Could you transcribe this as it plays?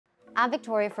I'm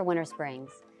Victoria for Winter Springs,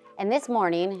 and this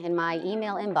morning in my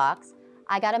email inbox,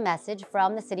 I got a message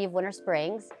from the City of Winter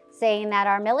Springs saying that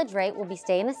our millage rate will be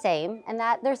staying the same and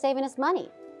that they're saving us money.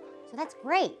 So that's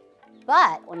great.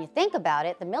 But when you think about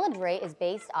it, the millage rate is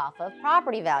based off of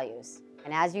property values.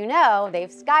 And as you know, they've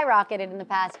skyrocketed in the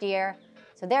past year.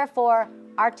 So therefore,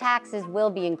 our taxes will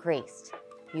be increased.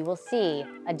 You will see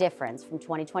a difference from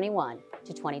 2021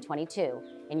 to 2022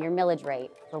 in your millage rate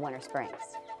for Winter Springs.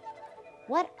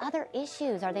 What other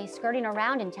issues are they skirting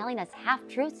around and telling us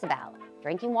half-truths about?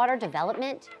 Drinking water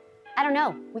development? I don't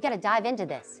know. We got to dive into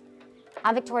this.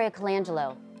 I'm Victoria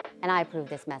Colangelo, and I approve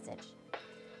this message.